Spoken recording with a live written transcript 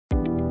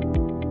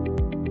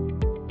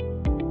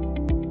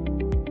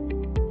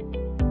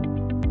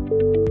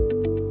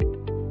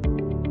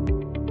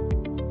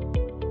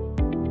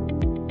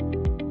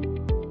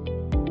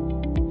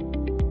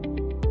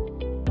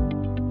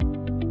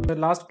the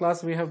last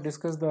class we have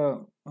discussed the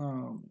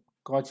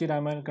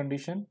Cauchy-Riemann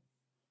condition,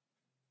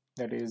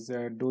 that is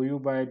dou u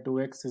by dou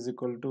x is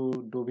equal to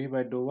dou v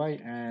by dou y,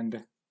 and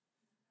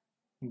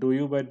dou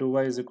u by dou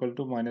y is equal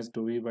to minus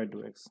dou v by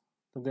dou x.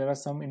 So there are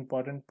some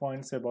important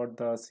points about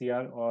the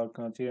CR or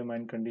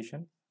Cauchy-Riemann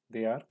condition.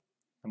 They are: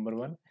 number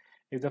one,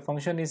 if the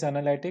function is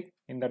analytic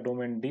in the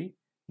domain D,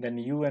 then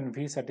u and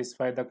v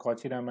satisfy the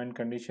Cauchy-Riemann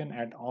condition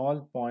at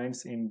all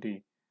points in D.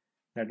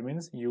 That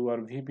means u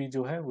और v भी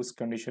जो है उस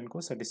condition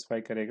को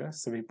satisfy करेगा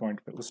सभी point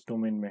पे उस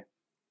डोमेन में.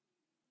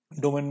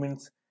 डोमेन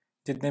मीन्स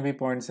जितने भी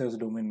पॉइंट्स है उस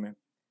डोमेन में.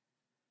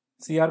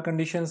 CR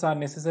conditions are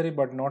necessary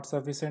but not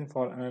sufficient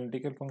for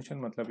analytical function.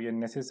 मतलब ये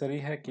नेसेसरी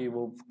है कि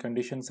वो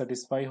कंडीशन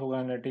सेटिस्फाई होगा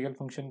एनालिटिकल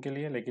फंक्शन के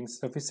लिए, लेकिन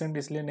सफिशिएंट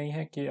इसलिए नहीं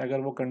है कि अगर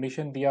वो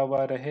कंडीशन दिया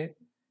हुआ रहे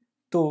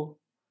तो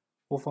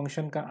वो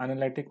फंक्शन का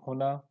एनालिटिक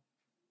होना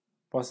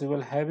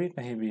पॉसिबल है भी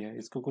नहीं भी है.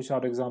 इसको कुछ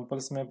और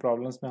एग्जांपल्स में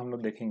प्रॉब्लम्स में हम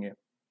लोग देखेंगे.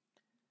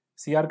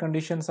 CR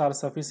conditions are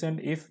sufficient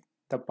if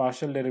the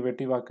partial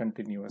derivative are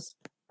continuous.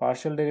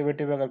 Partial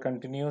derivative अगर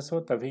कंटिन्यूस हो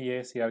तभी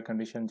ये CR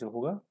कंडीशन जो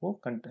होगा वो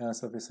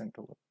सफिशिएंट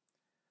होगा.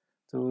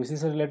 तो इसी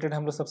से रिलेटेड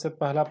हम लोग सबसे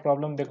पहला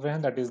प्रॉब्लम देख रहे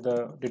हैं, that is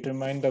the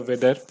determine the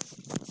weather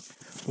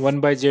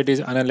 1/z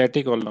is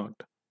analytic और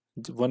नॉट.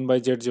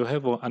 1/z जो है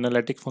वो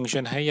एनालिटिक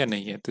फंक्शन है या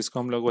नहीं है. तो इसको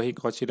हम लोग वही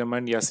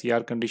Cauchy-Riemann या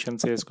CR कंडीशन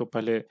से इसको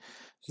पहले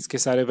इसके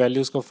सारे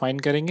वैल्यूज को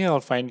फाइंड करेंगे और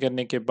फाइंड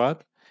करने के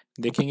बाद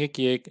देखेंगे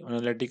कि एक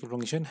एनालिटिक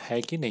फंक्शन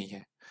है कि नहीं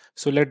है.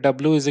 So let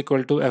W is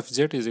equal to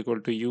Fz is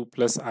equal to U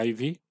plus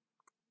IV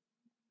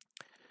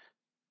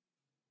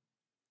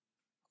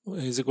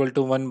is equal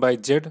to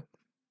 1/z,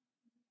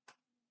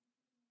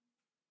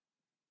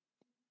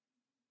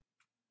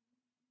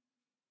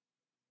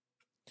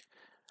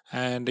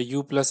 and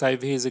U plus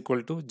IV is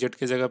equal to Z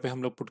के जगह पे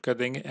हम लोग पुट कर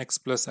देंगे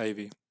X plus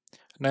IV.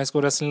 ना इसको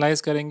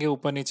रेशनलाइज करेंगे,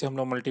 ऊपर नीचे हम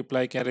लोग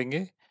मल्टीप्लाई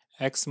करेंगे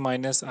X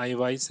माइनस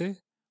IY से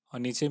और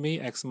नीचे में ही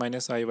X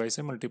माइनस IY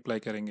से मल्टीप्लाई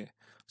करेंगे.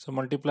 सो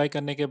मल्टीप्लाई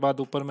करने के बाद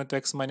ऊपर में तो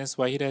x माइनस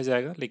वाई ही रह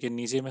जाएगा, लेकिन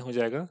नीचे में हो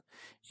जाएगा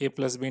a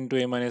plus B into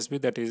A minus B,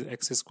 that is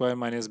x square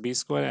minus B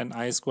square, and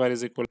I square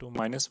is equal to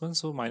 -1.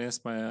 So minus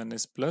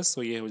minus plus,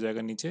 सो ये हो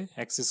जाएगा नीचे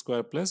x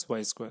square plus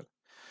Y square.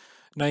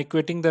 ना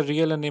equating the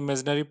real and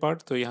imaginary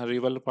part, तो यहाँ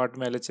real part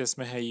में LHS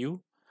में है u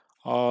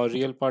और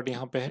रियल पार्ट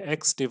यहाँ पे है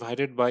x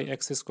divided by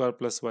x square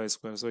plus Y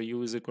square. So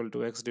u is equal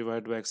to x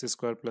divide by x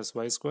square plus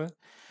Y square,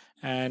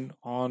 and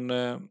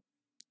on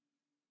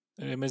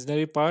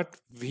imaginary part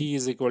v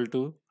is equal to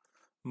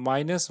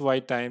minus y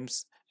times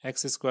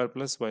x square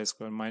plus y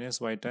square, minus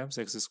y times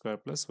x square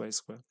plus y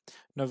square.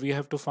 Now we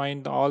have to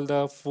find all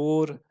the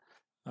four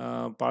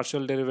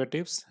partial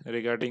derivatives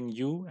regarding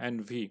u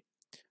and v.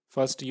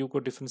 First u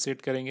को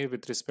differentiate करेंगे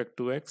with respect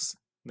to x,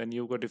 then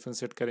u को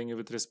differentiate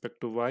करेंगे with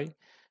respect to y,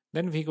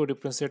 then v को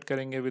differentiate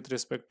करेंगे with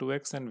respect to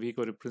x, and v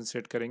को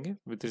differentiate करेंगे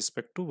with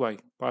respect to y.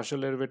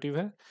 Partial derivative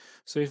है.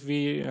 So if we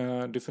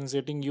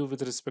differentiating u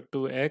with respect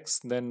to x,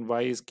 then y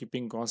is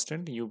keeping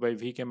constant. u by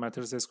v के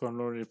method से इसको हम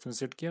लोगों ने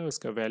differentiate किया,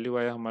 इसका वैल्यू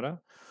आया हमारा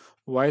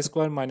y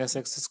square minus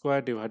x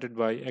square divided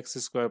by x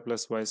square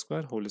plus Y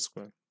square whole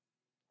square.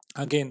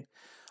 Again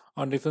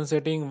on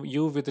differentiating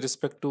u with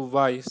respect to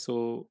y, so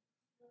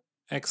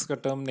x का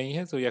टर्म नहीं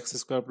है तो x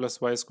square plus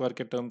Y square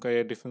के term का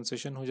ये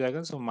differentiation हो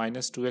जाएगा. सो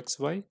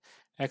 -2xy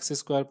x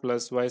square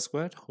plus Y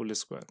square whole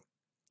square.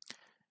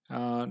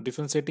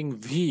 Differentiating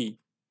v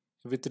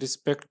with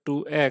respect to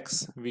x,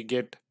 we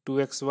get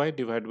 2xy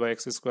divided by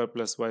x square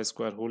plus y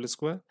square whole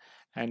square,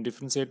 and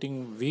differentiating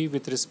v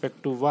with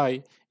respect to y,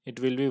 it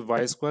will be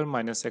y square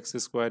minus x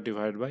square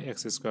divided by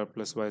x square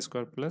plus y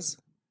square plus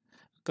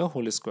का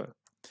whole square.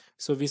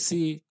 So we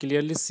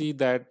clearly see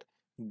that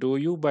dou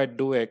u by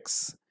dou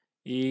x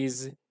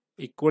is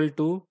equal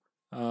to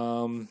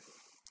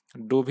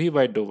dou v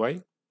by dou y,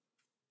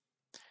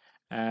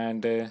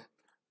 and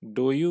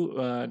dou u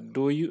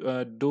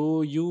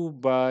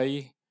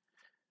by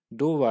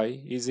dou y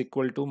is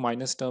equal to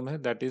minus term है,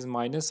 that is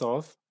minus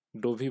of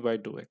dou v by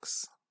dou x.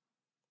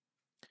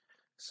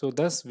 So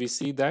thus we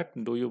see that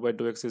dou u by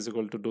dou x is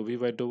equal to dou v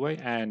by dou y,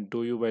 and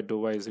dou u by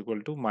dou y is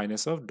equal to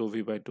minus of dou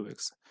v by dou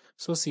x.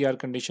 So CR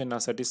condition are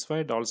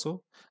satisfied. Also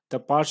the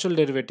partial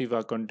derivative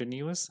are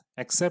continuous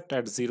except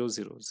at 0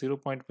 0. 0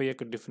 point पे ये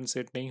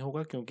differentiate नहीं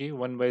होगा क्योंकि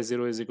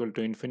 1/0 is equal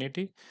to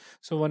infinity.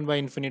 So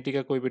 1/infinity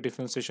का कोई भी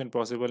differentiation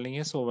possible नहीं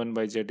है. So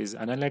 1/z is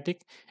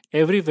analytic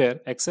everywhere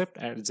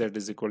except at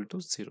z is equal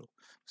to 0.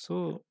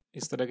 So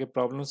इस तरह के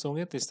प्रॉब्लम्स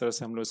होंगे, तो इस तरह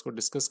से हम लोग इसको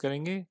डिस्कस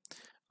करेंगे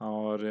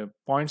और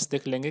पॉइंट्स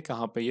देख लेंगे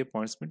कहाँ पे ये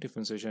पॉइंट्स में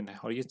डिफरेंशिएशन है,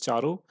 और ये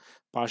चारों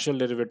पार्शियल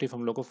डेरिवेटिव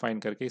हम लोग को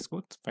फाइंड करके इसको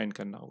फाइंड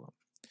करना होगा.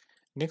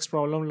 नेक्स्ट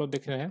प्रॉब्लम हम लोग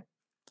देख रहे हैं.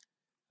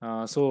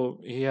 So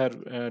here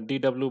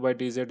dw by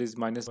dz is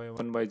minus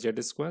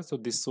 1/z square. So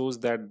this shows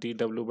that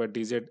dw by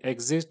dz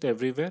exists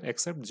everywhere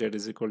except z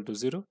is equal to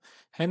 0.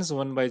 Hence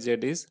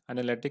 1/z is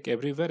analytic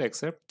everywhere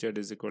except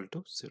z is equal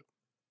to 0.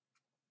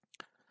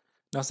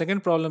 Now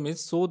second problem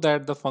is, so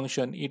that the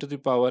function e to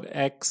the power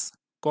x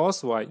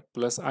cos y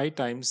plus I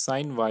times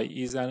sin y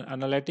is an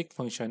analytic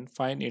function,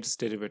 find its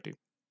derivative.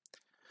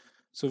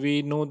 So we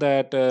know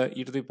that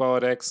e to the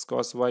power x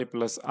cos y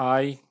plus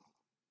I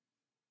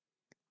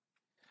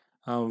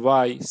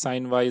y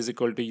sin y is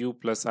equal to u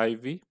plus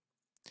iv.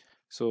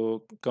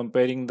 So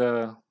comparing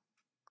the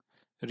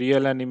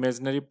real and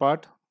imaginary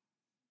part,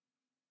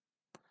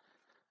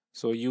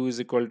 so u is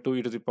equal to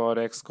e to the power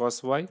x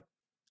cos y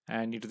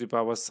and e to the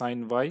power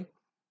sin y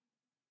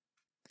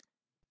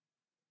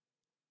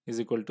is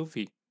equal to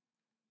v.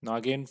 Now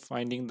again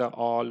finding the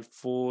all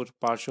four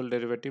partial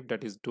derivative,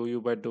 that is dou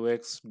u by dou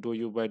x, dou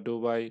u by dou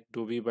y,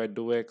 dou v by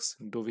dou x,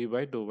 dou v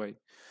by dou y.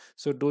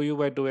 So dou u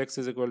by dou x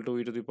is equal to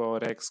e to the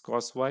power x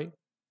cos y,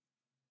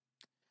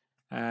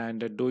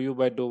 and dou u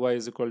by dou y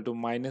is equal to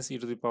minus e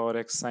to the power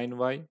x sin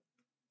y.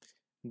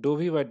 Dou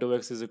v by dou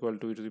x is equal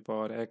to e to the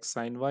power x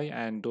sin y,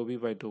 and dou v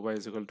by dou y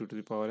is equal to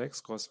the power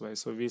x cos y.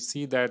 So we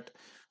see that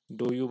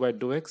dou u by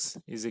dou x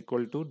is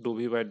equal to dou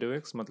v by dou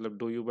x, मतलब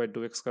dou u by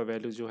dou x का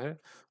value जो है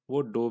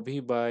वो dou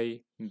v by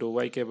dou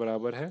y के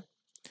बराबर है,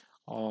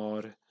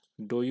 और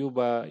dou u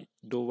by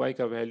dou y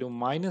का value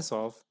minus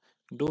of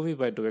dou v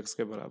by dou x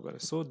के बराबर है.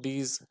 So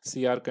these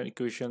CR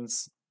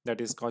equations,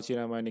 that is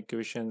Cauchy-Riemann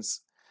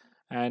equations,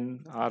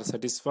 and are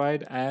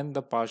satisfied and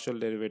the partial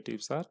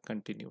derivatives are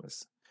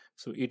continuous.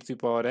 So e to the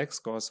power x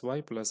cos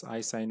y plus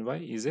I sin y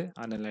is a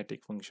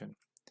analytic function.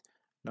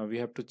 Now we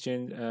have to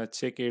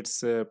check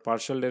its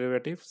partial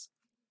derivatives.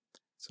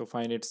 So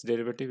find its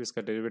derivative,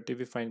 इसका derivative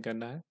भी find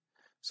करना है.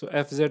 So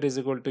fz is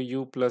equal to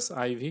u plus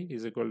iv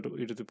is equal to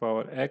e to the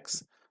power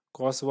x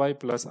cos y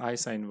plus I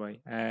sin y,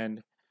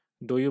 and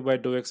dou u by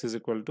dou x is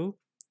equal to,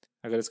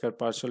 अगर इसका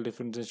partial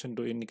differentiation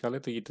dough निकाले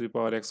तो e to the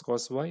power x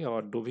cos y,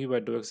 और dou v by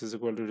dou x is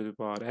equal to e to the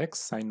power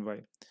x sin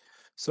y.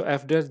 So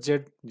F date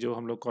Z जो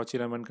हम लोग Cauchy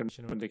Raman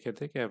condition में देखे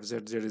थे कि F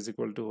Z Z is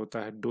equal to होता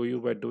है dough you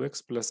by dough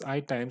x plus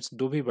I times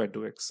dough we by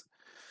dough x.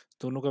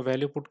 दोनों का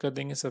वैल्यू पुट कर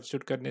देंगे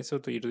सब्स्टिट्यूट करने से,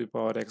 तो ई to the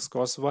power x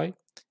cos Y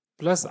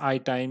plus I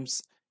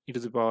times E to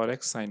the power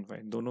x sign Y.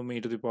 दोनों में ई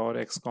to the power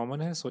x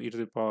common है, सो ई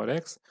to the power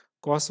x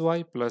cos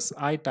Y plus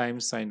I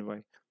times sign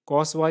Y.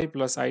 Cos Y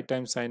plus I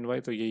times sign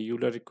Y, तो ये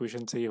Euler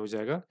equation से ये हो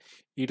जाएगा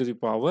ई to the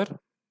power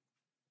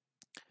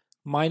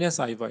minus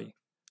I Y.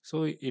 So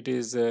it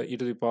is e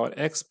to the power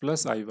x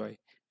plus iy.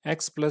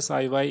 X plus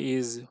iy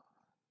is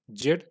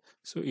z,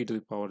 so e to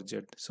the power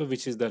z. So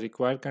which is the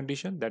required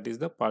condition? That is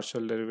the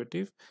partial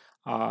derivative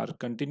are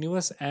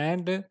continuous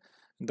and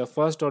the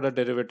first order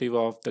derivative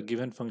of the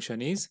given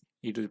function is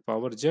e to the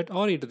power z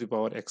or e to the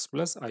power x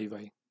plus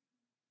iy.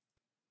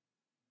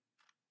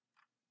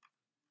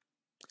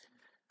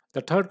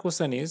 The third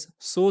question is,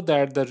 so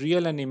that the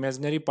real and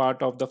imaginary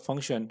part of the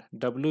function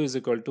w is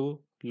equal to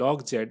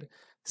log z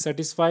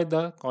satisfy the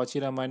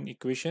Cauchy-Riemann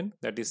equation,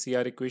 that is CR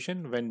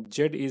equation, when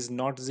z is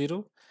not 0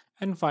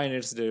 and find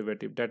its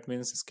derivative. That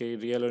means इसके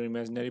real और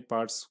imaginary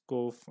parts को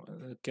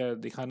क्या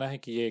दिखाना है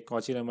कि ये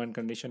Cauchy-Riemann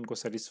condition को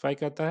satisfy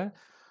करता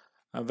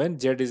है when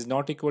z is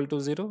not equal to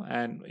 0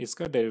 and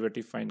इसका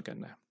derivative find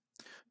करना है.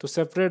 To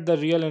separate the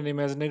real and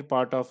imaginary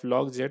part of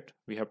log z,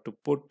 we have to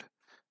put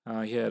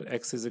here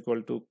x is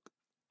equal to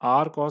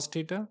r cos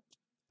theta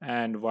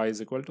and y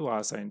is equal to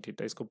r sin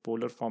theta. इसको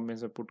polar form में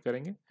से put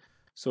करेंगे.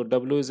 So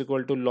w is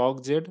equal to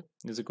log z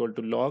is equal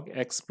to log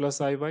x plus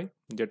iy.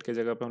 z के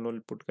जगह पे हम लोग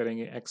put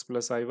करेंगे x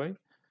plus iy,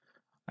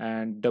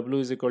 and w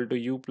is equal to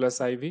u plus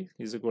iv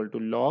is equal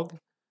to log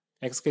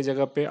x के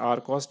जगह पे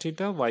r cos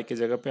theta, y के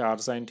जगह पे r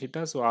sin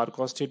theta. So r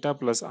cos theta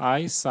plus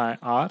I sin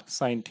r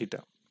sin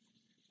theta.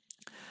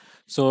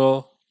 So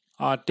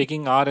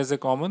taking r as a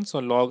common, so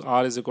log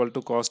r is equal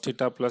to cos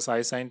theta plus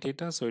I sin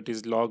theta. So it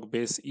is log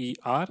base e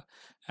r,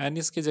 and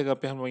इसके जगह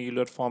पे हम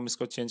Euler form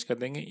इसको change कर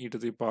देंगे ई to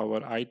the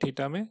power I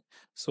theta में.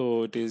 So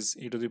it is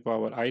E to the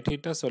power I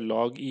theta, so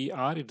log E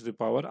R E to the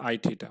power I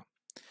theta.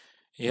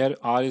 Here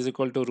are is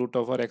equal to root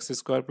over x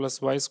square plus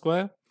Y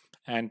square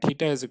and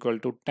theta is equal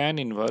to tan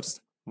inverse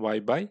Y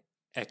by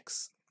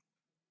x.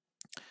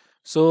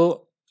 So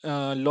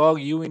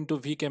log you into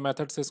we के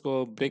method से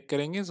इसको break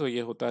करेंगे. सो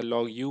ये होता है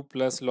log you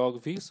plus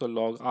log we, so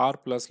log are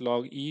plus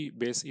log E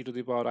base E to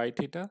the power I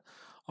theta.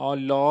 और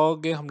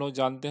log हम लोग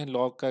जानते हैं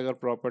लॉग का अगर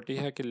प्रॉपर्टी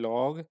है कि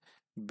log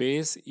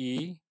base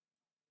E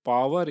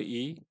power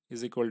E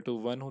is equal to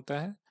 1 होता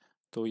है,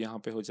 तो यहाँ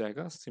पे हो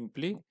जाएगा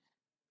सिंपली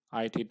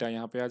आई थीटा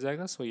यहाँ पे आ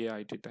जाएगा. सो ये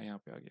आई थीटा यहाँ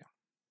पे आ गया.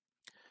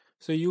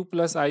 So you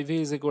plus I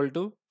we is equal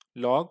to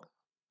log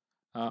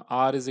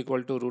are is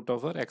equal to root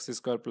over x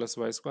square plus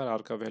Y square.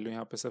 Are का वैल्यू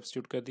यहाँ पे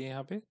सब्स्टिट्यूट कर दिए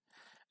यहाँ पे,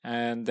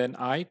 एंड देन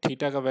आई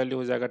थीटा का वैल्यू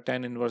हो जाएगा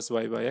tan inverse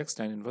Y by x,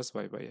 tan inverse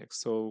Y by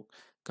x. So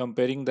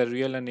comparing the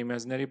real and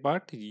imaginary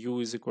part, u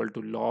is equal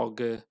to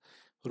log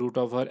root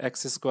over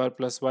x square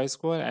plus y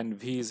square and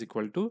v is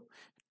equal to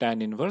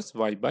tan inverse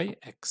y by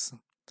x.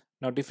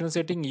 Now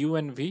differentiating u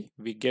and v,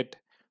 we get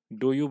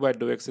dou u by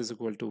dou x is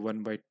equal to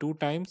 1 by 2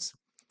 times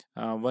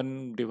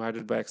 1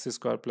 divided by x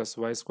square plus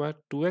y square.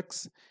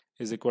 2x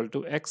is equal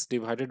to x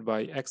divided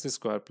by x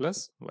square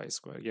plus y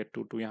square. ये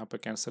 2 यहाँ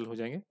पर cancel हो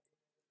जाएंगे.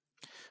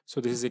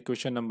 So this is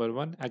equation number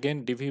 1. Again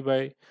dou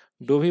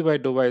v by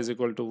dou y is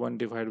equal to 1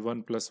 divided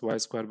 1 plus y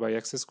square by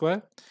x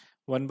square.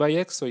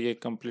 1/x, so ये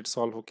complete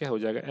solve होके हो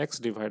जाएगा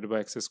x divide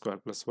by x square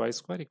plus Y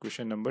square,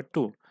 equation number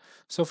 2.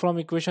 So from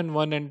equation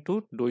 1 and 2,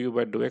 dou u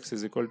by dou x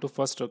is equal to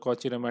first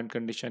Cauchy-Riemann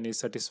condition is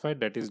satisfied,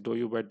 that is dou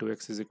u by dou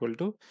x is equal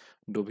to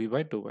dou v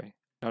by dou y.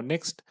 Now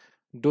next,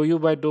 dou u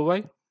by dou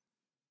y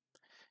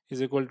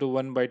is equal to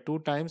 1 by 2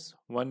 times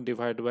 1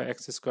 divided by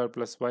x square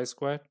plus y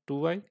square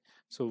 2y.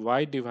 So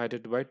y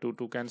divided by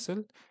 2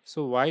 cancel.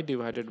 So y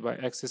divided by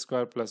x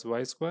square plus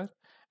y square,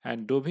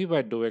 and dou v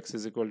by dou x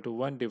is equal to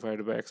 1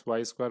 divided by x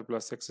y square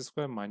plus x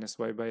square minus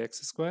y by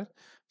x square.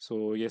 So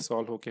ये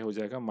solve होके हो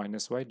जाएगा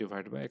minus y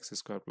divided by x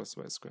square plus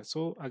y square.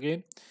 So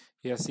again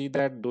here see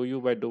that dou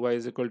u by dou y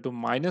is equal to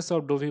minus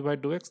of dou v by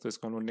dou x. तो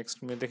इसको हम लोग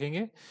next में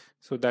देखेंगे.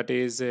 So that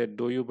is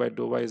dou u by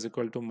dou y is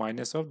equal to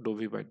minus of dou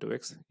v by dou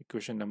x,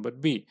 equation number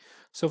B.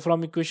 So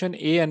from equation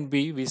A and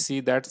B we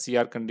see that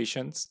CR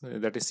conditions,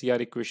 that is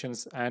CR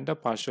equations and the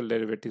partial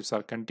derivatives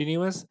are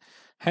continuous.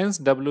 Hence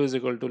W is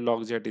equal to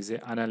log Z is a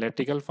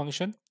analytical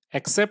function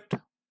except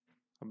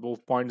वो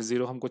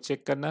 0.0 हमको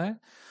check करना है.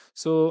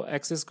 सो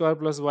x square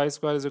plus Y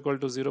square is equal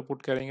to 0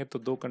 put करेंगे तो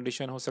दो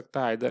condition हो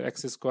सकता है, इधर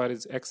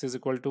x is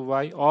equal to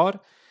Y, और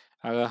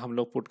अगर हम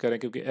लोग पुट करें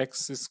क्योंकि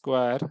x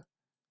square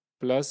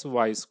plus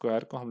Y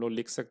square को हम लोग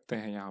लिख सकते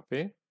हैं यहाँ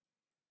पे,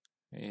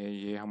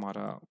 ये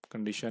हमारा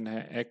कंडीशन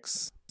है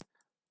x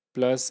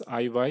plus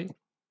I Y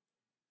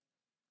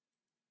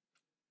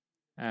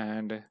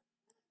and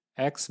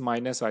x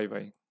minus I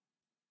Y.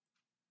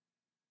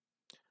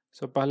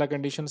 सो पहला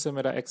कंडीशन से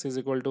मेरा x is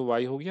equal to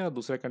Y हो गया, और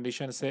दूसरे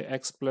कंडीशन से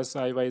x plus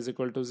I Y is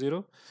equal to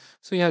 0.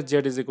 सो यहाँ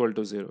z is equal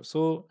to 0.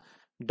 So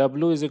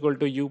w is equal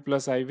to u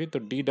plus I we, तो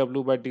D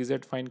W by D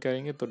Z find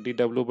करेंगे तो D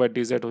W by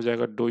D Z हो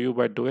जाएगा dough you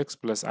by dough x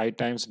plus I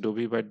times dough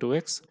we by dough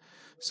x.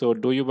 So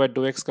do you by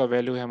dough x का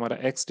value है हमारा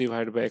x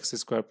divide by x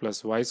square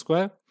plus Y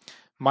square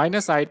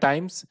minus I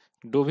times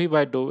dough we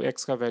by dough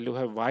x का value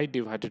है y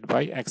divided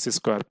by x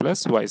square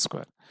plus Y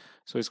square.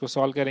 सो इसको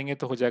solve करेंगे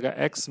तो हो जाएगा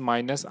x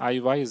minus I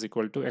Y is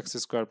equal to x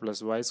square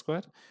plus Y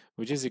square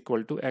which is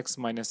equal to x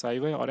minus I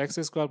Y, और x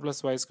square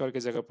plus Y square की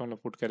जगह पर हम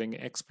लोग पुट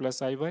करेंगे x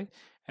प्लस आई वाई,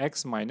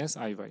 एक्स माइनस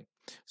आई Y.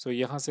 सो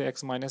यहाँ से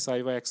x minus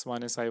आई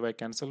Y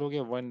cancel हो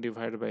गया, 1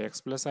 divide by x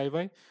plus I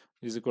Y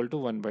is equal to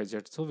 1 by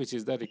Z. So which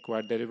is the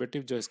required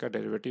derivative, जो इसका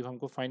डेरिवेटिव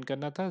हमको फाइंड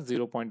करना था.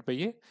 0 पॉइंट पे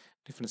ये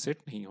डिफ्रेंशिएट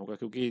नहीं होगा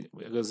क्योंकि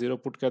अगर 0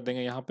 पुट कर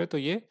देंगे यहाँ पे तो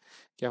ये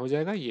क्या हो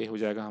जाएगा, ये हो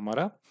जाएगा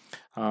हमारा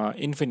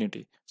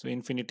इन्फिनिटी. सो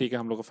इन्फिनिटी का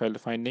हम लोग को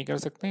फाइंड नहीं कर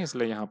सकते हैं,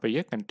 इसलिए यहाँ पे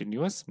ये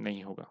कंटिन्यूअस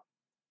नहीं होगा.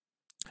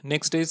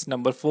 Next is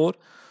number 4.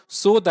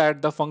 So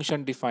that the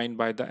function defined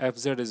by the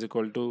fz is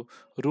equal to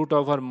root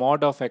over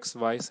mod of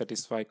xy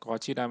satisfy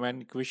Cauchy-Riemann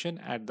equation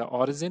at the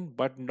origin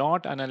but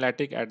not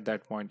analytic at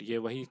that point. ये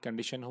वही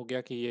condition हो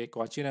गया कि ये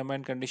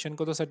Cauchy-Riemann condition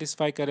को तो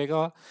satisfy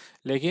करेगा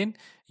लेकिन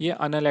ये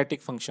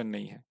अनालिटिक फंक्शन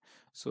नहीं है.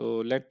 So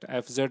let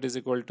fz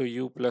is equal to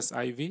u plus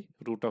iv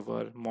root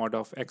over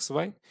mod of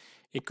xy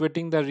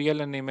equating the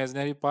real and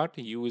imaginary part.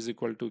 u is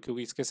equal to,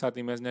 क्योंकि इसके साथ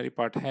इमेजनरी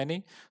पार्ट है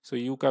नहीं, सो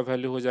u का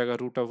वैल्यू हो जाएगा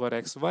रूट ओवर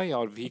एक्स वाई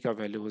और v का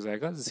वैल्यू हो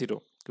जाएगा 0,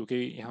 क्योंकि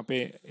यहाँ पे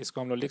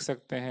इसको हम लोग लिख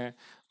सकते हैं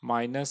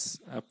minus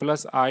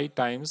plus I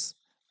times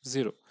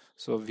 0.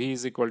 So v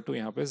is equal to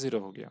यहाँ पे 0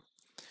 हो गया.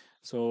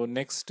 सो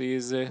नेक्स्ट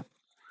इज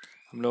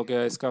हम लोग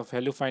इसका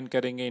वैल्यू फाइंड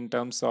करेंगे in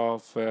terms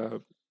of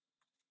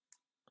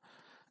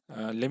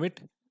limit.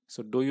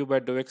 So do you by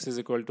dough x is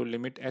equal to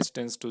limit h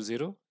tense to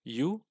 0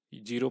 u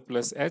 0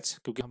 plus h,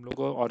 क्योंकि हम लोग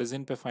को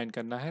ऑरिजिन पे फाइंड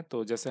करना है,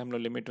 तो जैसे हम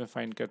लोग लिमिट में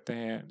फाइंड करते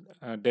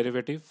हैं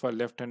derivative for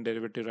left hand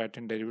derivative right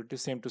hand derivative,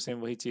 same to same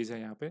वही चीज़ है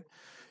यहाँ पे.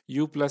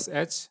 u plus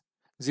h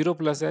 0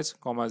 plus h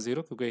comma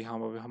 0, क्योंकि यहाँ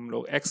पे हम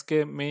लोग x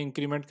के में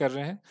इंक्रीमेंट कर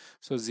रहे हैं.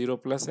 सो 0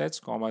 plus h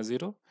comma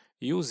 0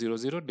 u 0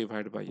 0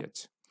 divide by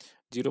h.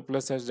 0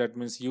 plus H that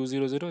means u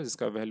 0 0,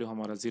 जिसका वैल्यू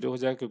हमारा 0 हो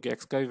जाएगा, क्योंकि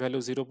x का भी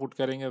वैल्यू 0 पुट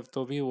करेंगे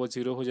तो भी वो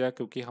 0 हो जाएगा,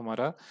 क्योंकि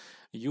हमारा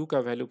u का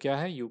वैल्यू क्या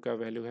है, u का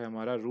वैल्यू है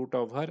हमारा रूट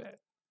ओवर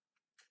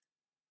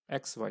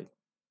एक्स वाई.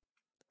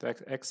 तो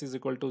x is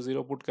equal to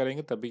 0 put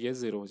करेंगे तभी ये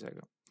 0 हो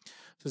जाएगा.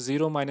 सो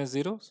 0 minus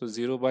 0, so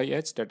 0 by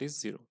H that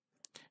is 0.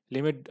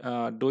 Limit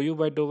dough you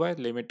by dough Y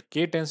limit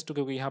k tense to,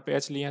 क्योंकि यहाँ पे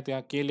h लिए हैं तो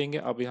यहाँ k लेंगे,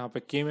 अब यहाँ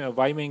पे k में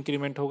y में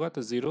इंक्रीमेंट होगा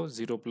तो 0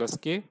 0 plus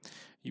k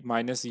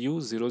minus u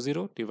 0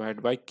 0 divide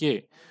by k.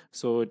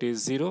 So it is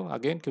 0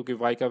 again, क्योंकि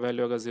y का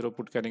वैल्यू अगर 0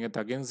 पुट करेंगे तो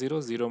again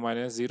 0 0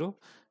 minus 0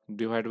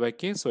 divide by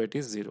k, so it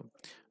is 0.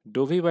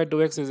 Dough v by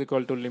dough x is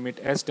equal to limit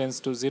h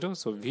tense to 0,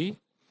 so v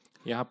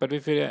यहाँ पर भी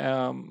फिर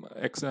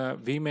x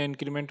v में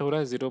इंक्रीमेंट हो रहा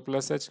है 0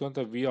 प्लस h को,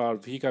 तो v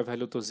और v का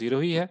वैल्यू तो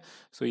 0 ही है,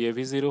 सो ये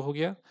भी 0 हो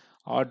गया.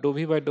 और dough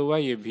we by dough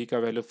Y, ये v का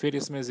वैल्यू फिर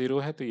इसमें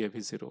 0 है तो ये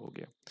भी 0 हो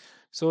गया.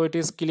 So it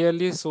is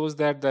clearly shows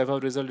that the above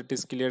result, it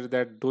is clear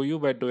that dough you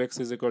by dough x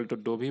is equal to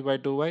dough we by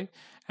dough Y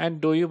and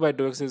do you by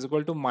dough x is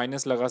equal to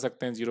minus लगा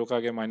सकते हैं, 0 का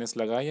आगे minus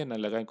लगाए या ना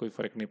लगाए कोई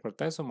फर्क नहीं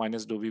पड़ता है, so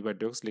minus dough we by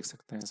dough x लिख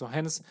सकते हैं. So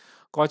hence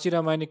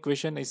Cauchy-Riemann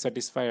equation is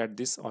satisfy at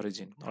this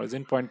origin.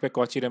 Origin point पे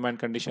Cauchy-Riemann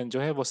कंडीशन जो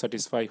है वो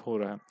सेटिस्फाई हो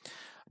रहा है.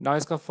 ना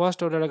इसका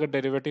फर्स्ट ऑर्डर अगर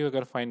डेरिवेटिव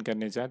अगर फाइंड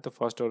करने जाए तो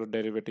फर्स्ट ऑर्डर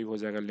डेरिवेटिव हो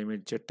जाएगा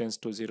limit Z tense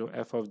to zero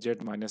F of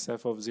Z minus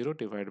F of zero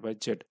divide by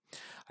Z.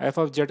 F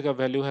of Z का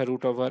वैल्यू है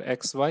root over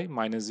x Y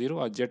minus zero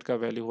और जेड का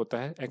वैल्यू होता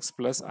है x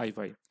plus I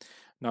Y.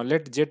 Now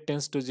let Z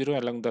tense to zero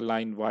along the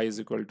line Y is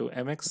equal to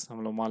M x.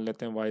 हम लोग मान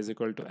लेते हैं Y is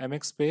equal to M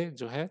x पे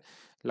जो है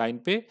लाइन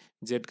पे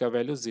जेड का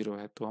वैल्यू जीरो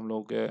है, तो हम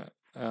लोग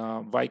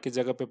वाई की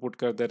जगह पे पुट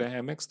कर दे रहे हैं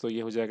एम एक्स, तो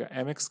ये हो जाएगा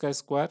एम एक्स का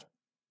स्क्वायर।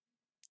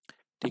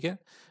 ठीक है,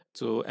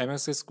 तो एम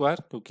एक्स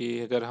स्क्वायर, क्योंकि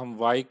अगर हम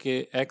y के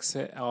x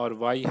है और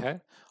y है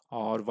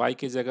और y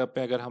की जगह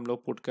पे अगर हम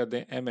लोग पुट कर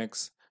दें एम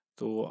एक्स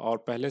तो और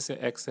पहले से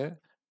x है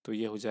तो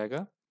ये हो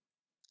जाएगा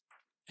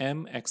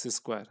M x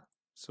square.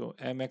 So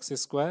M x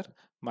square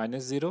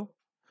minus zero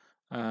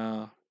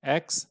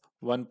x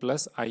one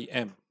plus I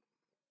am.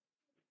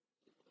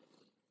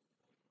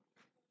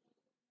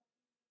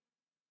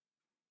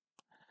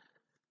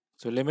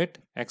 So limit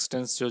x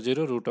tends to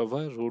 0 root over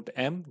root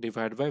m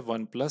divided by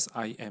 1 plus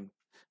im.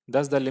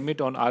 Thus the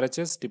limit on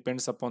RHS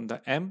depends upon the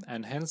m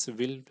and hence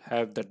will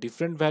have the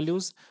different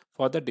values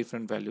for the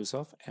different values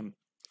of m.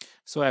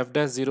 So f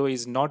dash 0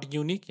 is not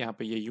unique, यहाँ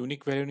पे ये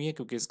unique value नहीं है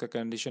क्योंकि इसका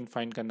condition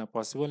find करना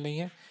possible नहीं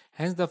है।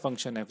 Hence the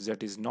function f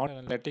z is not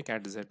analytic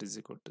at z is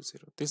equal to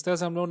 0। तो इस तरह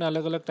से हम लोगों ने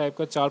अलग अलग टाइप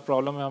का चार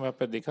प्रॉब्लम हम यहाँ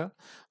पे देखा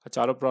और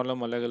चारों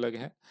प्रॉब्लम अलग अलग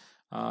हैं।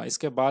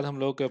 इसके बाद हम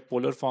लोग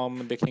पोलर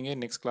फॉर्म देखेंगे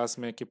नेक्स्ट क्लास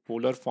में कि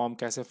पोलर फॉर्म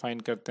कैसे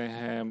फाइंड करते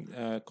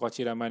हैं,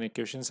 कॉची रामान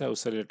इक्वेशंस है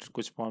उससे रिलेटेड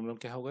कुछ प्रॉब्लम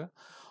क्या होगा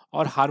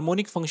और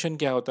हार्मोनिक फंक्शन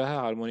क्या होता है,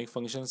 हार्मोनिक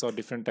फंक्शंस और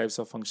डिफरेंट टाइप्स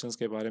ऑफ फंक्शंस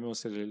के बारे में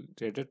उससे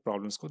रिलेटेड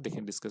प्रॉब्लम्स को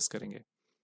देखें डिस्कस करेंगे।